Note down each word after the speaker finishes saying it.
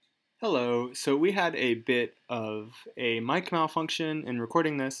Hello. So we had a bit of a mic malfunction in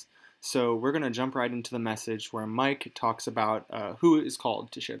recording this, so we're going to jump right into the message where Mike talks about who is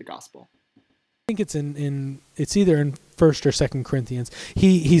called to share the gospel. I think it's either in First or Second Corinthians.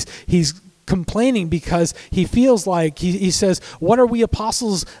 He's complaining because he feels like he says, "What are we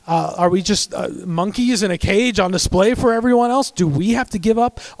apostles? Are we just monkeys in a cage on display for everyone else? Do we have to give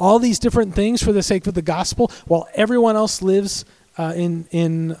up all these different things for the sake of the gospel while everyone else lives in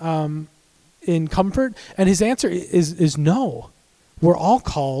comfort?" And his answer is no. We're all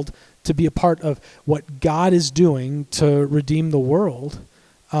called to be a part of what God is doing to redeem the world.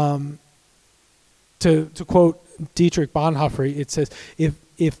 To quote Dietrich Bonhoeffer, it says,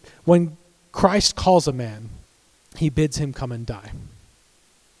 if when Christ calls a man, he bids him come and die.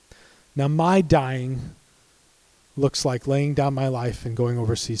 Now my dying looks like laying down my life and going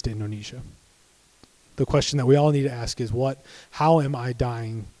overseas to Indonesia. The question that we all need to ask is how am I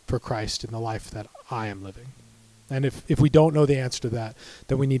dying for Christ in the life that I am living? And if we don't know the answer to that,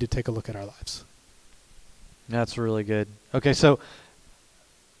 then we need to take a look at our lives. That's really good. Okay, so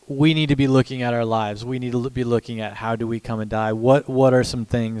we need to be looking at our lives. We need to be looking at how do we come and die. What are some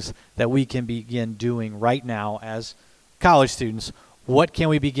things that we can begin doing right now as college students? What can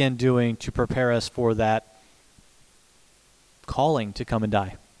we begin doing to prepare us for that calling to come and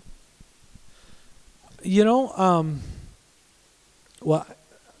die? I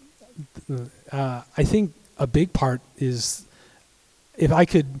think a big part is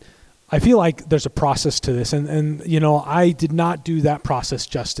I feel like there's a process to this, and I did not do that process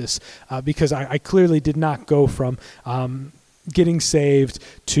justice because I clearly did not go from getting saved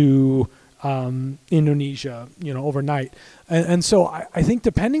to Indonesia, overnight. And so I think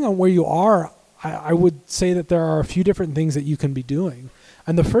depending on where you are, I would say that there are a few different things that you can be doing.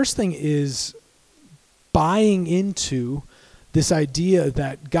 And the first thing is buying into this idea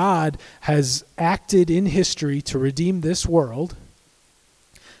that God has acted in history to redeem this world,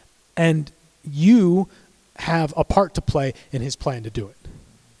 and you have a part to play in his plan to do it.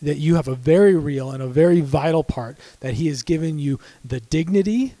 That you have a very real and a very vital part, that he has given you the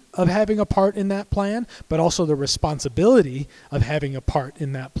dignity of having a part in that plan, but also the responsibility of having a part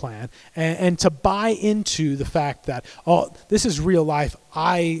in that plan. And to buy into the fact that, this is real life.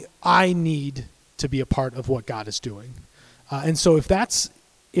 I need to be a part of what God is doing. And so if that's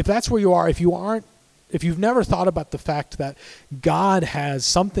where you are, if you've never thought about the fact that God has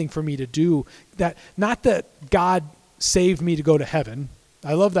something for me to do, that not that God saved me to go to heaven.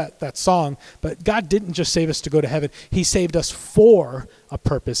 I love that song, but God didn't just save us to go to heaven. He saved us for a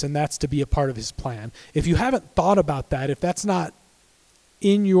purpose, and that's to be a part of his plan. If you haven't thought about that, if that's not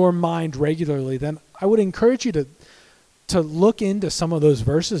in your mind regularly, then I would encourage you to look into some of those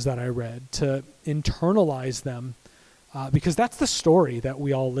verses that I read, to internalize them, because that's the story that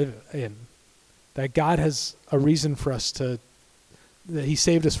we all live in. That God has a reason for us that he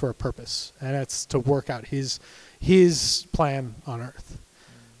saved us for a purpose, and that's to work out his plan on earth.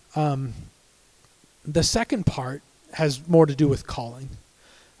 The second part has more to do with calling,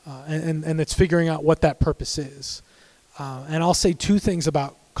 and it's figuring out what that purpose is. And I'll say two things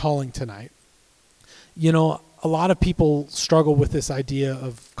about calling tonight. A lot of people struggle with this idea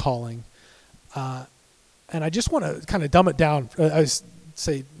of calling, and I just want to kind of dumb it down.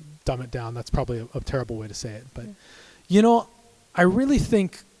 Dumb it down. That's probably a terrible way to say it. But, I really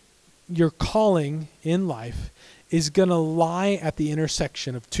think your calling in life is going to lie at the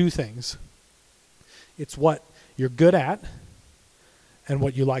intersection of two things. It's what you're good at and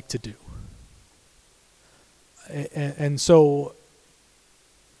what you like to do. And so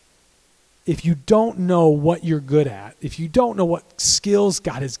if you don't know what you're good at, if you don't know what skills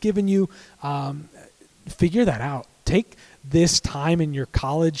God has given you, figure that out. Take this time in your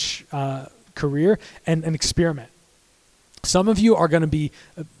college career and experiment. Some of you are going to be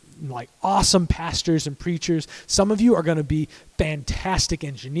like awesome pastors and preachers. Some of you are going to be fantastic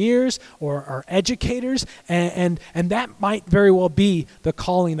engineers or educators, and that might very well be the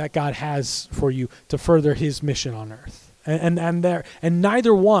calling that God has for you to further his mission on earth. And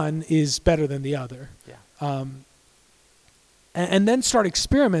neither one is better than the other. Yeah. And then start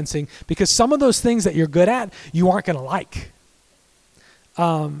experimenting, because some of those things that you're good at, you aren't going to like.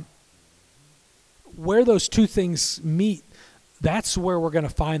 Where those two things meet, that's where we're going to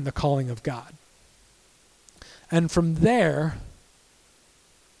find the calling of God. And from there,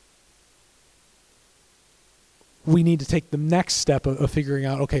 we need to take the next step of figuring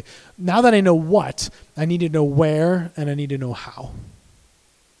out, okay, now that I know what, I need to know where, and I need to know how.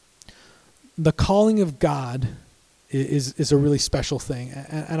 The calling of God is a really special thing.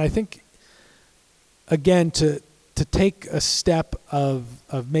 And I think, again, to to take a step of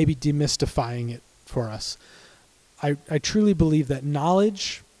maybe demystifying it for us. I truly believe that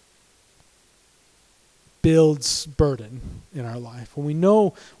knowledge builds burden in our life. When we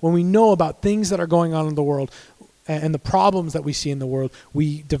know about things that are going on in the world and the problems that we see in the world,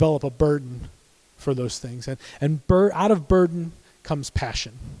 we develop a burden for those things. And out of burden comes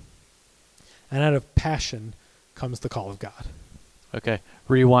passion. And out of passion comes the call of God. Okay.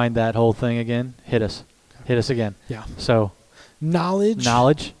 Rewind that whole thing again. Hit us. Okay. Hit us again. Yeah. So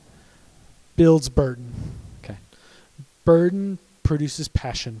knowledge builds burden. Okay. Burden produces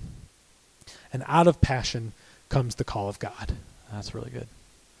passion. And out of passion comes the call of God. That's really good.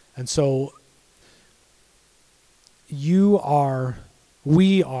 And so we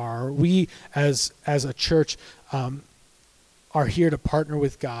as a church are here to partner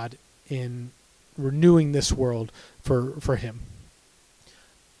with God in renewing this world for him.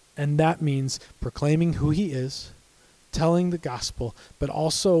 And that means proclaiming who he is, telling the gospel, but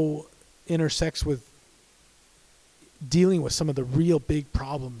also intersects with dealing with some of the real big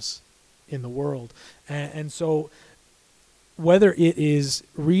problems in the world. And so whether it is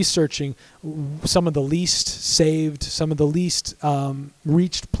researching some of the least saved, some of the least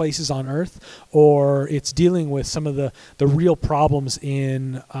reached places on earth, or it's dealing with some of the real problems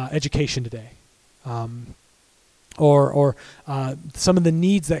in education today, or some of the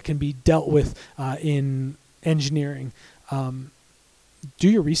needs that can be dealt with in engineering, do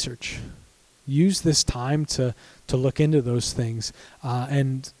your research. Use this time to look into those things,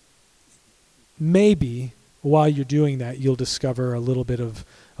 and maybe while you're doing that, you'll discover a little bit of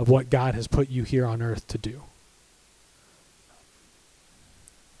what God has put you here on earth to do.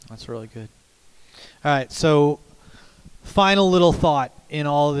 That's really good. All right, so final little thought in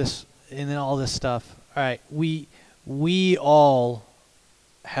all this stuff. All right, we all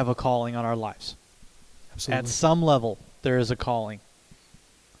have a calling on our lives. Absolutely. At some level, there is a calling.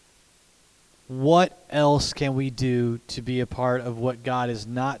 What else can we do to be a part of what God is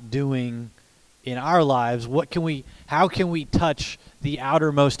not doing in our lives? How can we touch the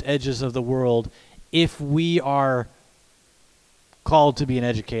outermost edges of the world if we are called to be an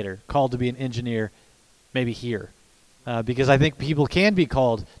educator, called to be an engineer, maybe here? Because I think people can be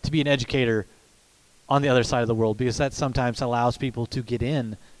called to be an educator on the other side of the world, because that sometimes allows people to get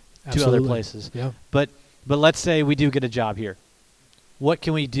in to other places. Yeah. But let's say we do get a job here. What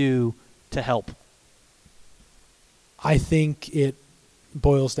can we do to help? I think it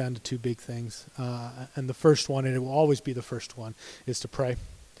boils down to two big things. And the first one, and it will always be the first one, is to pray.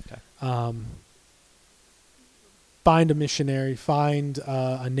 Okay. Find a missionary, find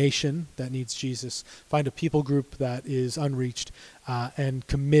a nation that needs Jesus, find a people group that is unreached, and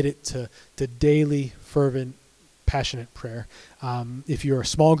commit it to daily, fervent, passionate prayer. If you're a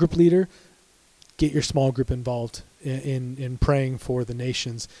small group leader, get your small group involved in praying for the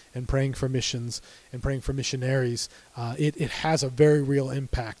nations and praying for missions and praying for missionaries. It has a very real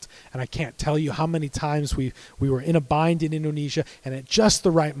impact. And I can't tell you how many times we were in a bind in Indonesia, and at just the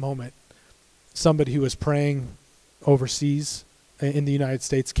right moment, somebody who was praying overseas in the United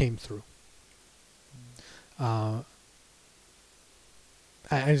States came through. And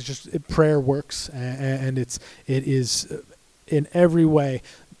it's just prayer works, and it is in every way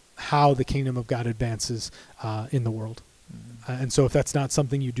how the kingdom of God advances in the world. Mm-hmm. And so if that's not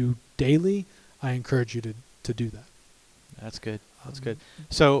something you do daily, I encourage you to do that. That's good. That's good.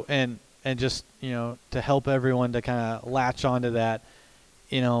 So, and just, to help everyone to kind of latch onto that,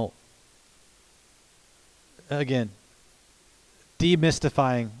 again,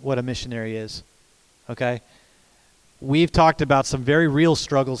 demystifying what a missionary is, okay? We've talked about some very real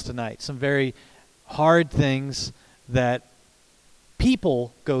struggles tonight, some very hard things that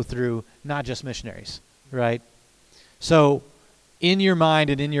people go through, not just missionaries, right? So in your mind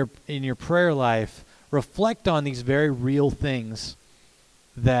and in your prayer life, reflect on these very real things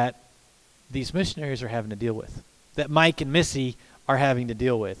that these missionaries are having to deal with, that Mike and Missy are having to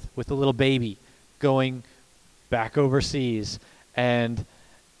deal with a little baby going back overseas and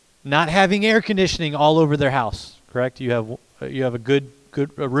not having air conditioning all over their house, correct? You have a good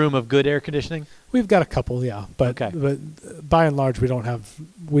room of good air conditioning? We've got a couple, yeah, but by and large we don't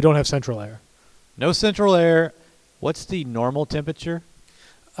have central air. No central air. What's the normal temperature?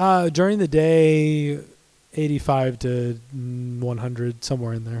 During the day, 85 to 100,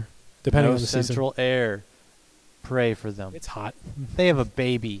 somewhere in there, depending on the season. No central air. Pray for them. It's hot. They have a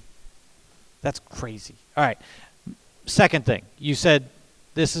baby. That's crazy. All right. Second thing. You said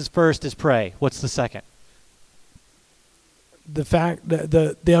this is first is pray. What's the second?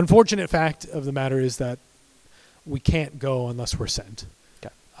 The unfortunate fact of the matter is that we can't go unless we're sent.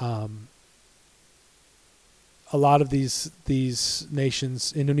 Okay. a lot of these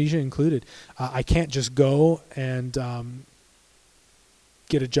nations, Indonesia included, I can't just go and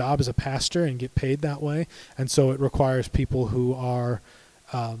get a job as a pastor and get paid that way, and so it requires people who are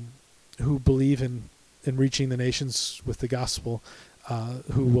who believe in reaching the nations with the gospel,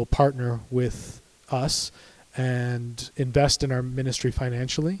 who will partner with us and invest in our ministry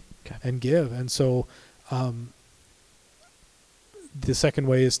financially and give. And so the second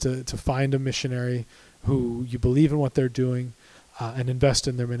way is to find a missionary who you believe in what they're doing, and invest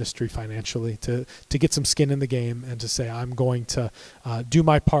in their ministry financially to get some skin in the game and to say, I'm going to do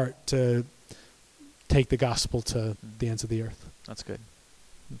my part to take the gospel to the ends of the earth. That's good.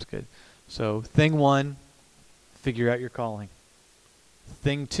 That's good. So thing one, figure out your calling.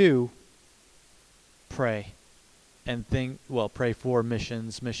 Thing two, pray. And pray for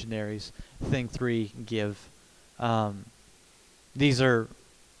missionaries. Thing three, give. These are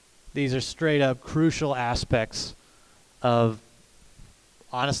straight up crucial aspects of,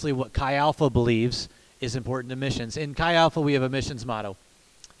 honestly, what Chi Alpha believes is important to missions. In Chi Alpha, we have a missions motto.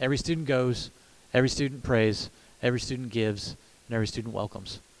 Every student goes, every student prays, every student gives, and every student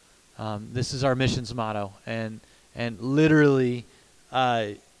welcomes. This is our missions motto. And literally,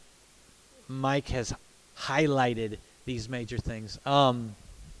 Mike has highlighted these major things.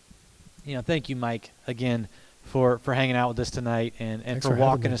 Thank you, Mike, again, for hanging out with us tonight and for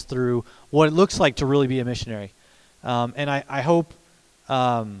walking us through what it looks like to really be a missionary. And I hope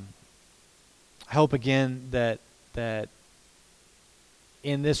again that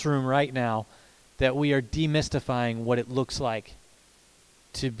in this room right now that we are demystifying what it looks like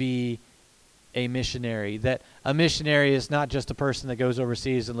to be a missionary. That a missionary is not just a person that goes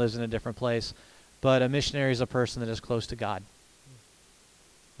overseas and lives in a different place, but a missionary is a person that is close to God.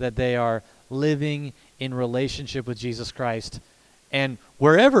 That they are living in relationship with Jesus Christ. And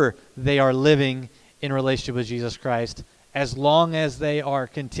wherever they are living in relationship with Jesus Christ, as long as they are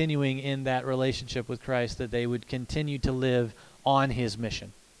continuing in that relationship with Christ, that they would continue to live on his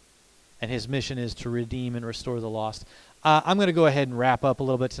mission. And his mission is to redeem and restore the lost. I'm going to go ahead and wrap up a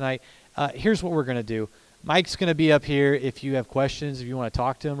little bit tonight. Here's what we're going to do. Mike's going to be up here if you have questions, if you want to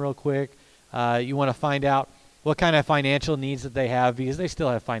talk to him real quick. You want to find out what kind of financial needs that they have, because they still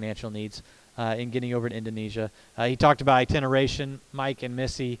have financial needs in getting over to Indonesia. He talked about itineration. Mike and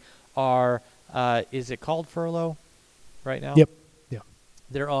Missy are, is it called furlough right now? Yep. Yeah.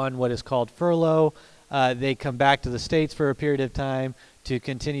 They're on what is called furlough. They come back to the States for a period of time to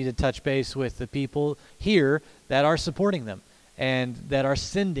continue to touch base with the people here that are supporting them and that are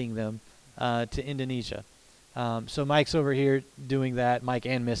sending them to Indonesia. So Mike's over here doing that, Mike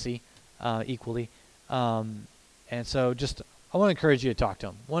and Missy equally. And so just, I want to encourage you to talk to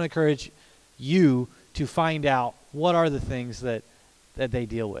them. I want to encourage you to find out what are the things that they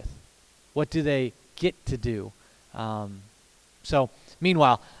deal with. What do they get to do? So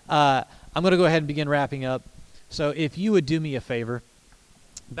meanwhile, I'm going to go ahead and begin wrapping up. So if you would do me a favor,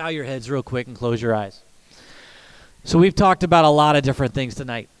 bow your heads real quick and close your eyes. So we've talked about a lot of different things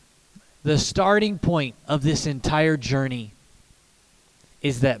tonight. The starting point of this entire journey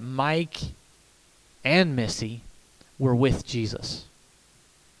is that Mike and Missy were with Jesus.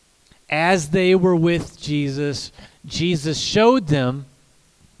 As they were with Jesus, Jesus showed them,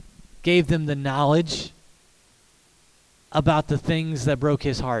 gave them the knowledge about the things that broke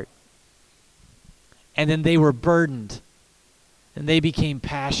his heart. And then they were burdened, and they became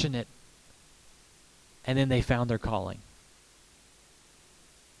passionate, and then they found their calling.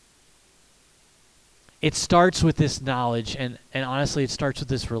 It starts with this knowledge, and honestly, it starts with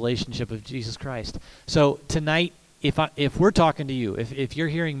this relationship of Jesus Christ. So tonight, if we're talking to you, if you're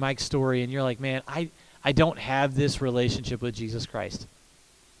hearing Mike's story and you're like, man, I don't have this relationship with Jesus Christ.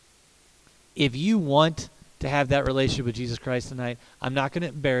 If you want to have that relationship with Jesus Christ tonight, I'm not going to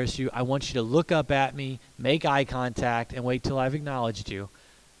embarrass you. I want you to look up at me, make eye contact, and wait till I've acknowledged you.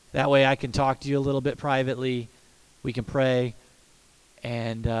 That way I can talk to you a little bit privately. We can pray,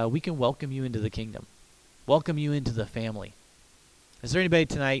 and we can welcome you into the kingdom. Welcome you into the family. Is there anybody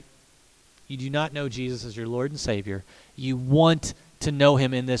tonight, you do not know Jesus as your Lord and Savior? You want to know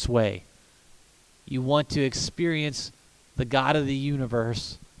him in this way. You want to experience the God of the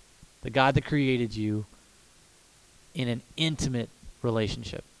universe, the God that created you, in an intimate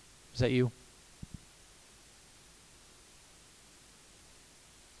relationship. Is that you?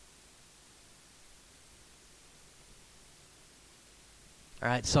 All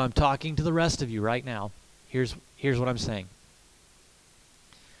right, so I'm talking to the rest of you right now. Here's what I'm saying.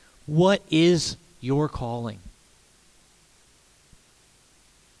 What is your calling?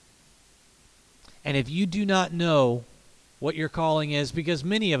 And if you do not know what your calling is, because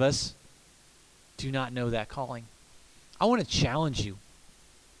many of us do not know that calling. I want to challenge you.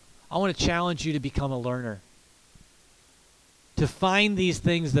 I want to challenge you to become a learner. To find these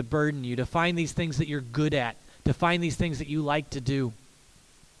things that burden you, to find these things that you're good at, to find these things that you like to do.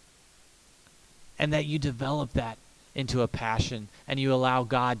 And that you develop that into a passion and you allow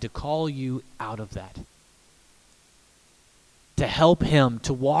God to call you out of that. To help him,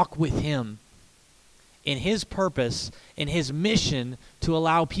 to walk with him in his purpose, in his mission to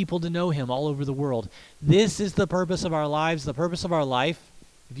allow people to know him all over the world. This is the purpose of our lives. The purpose of our life,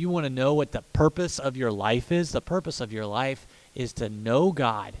 if you want to know what the purpose of your life is, the purpose of your life is to know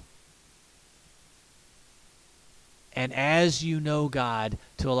God. And as you know God,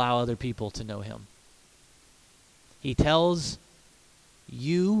 to allow other people to know him. He tells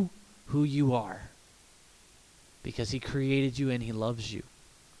you who you are because he created you and he loves you.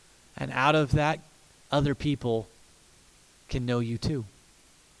 And out of that, other people can know you too.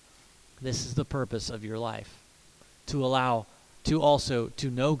 This is the purpose of your life. To allow, to also to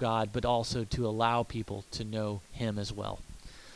know God, but also to allow people to know him as well.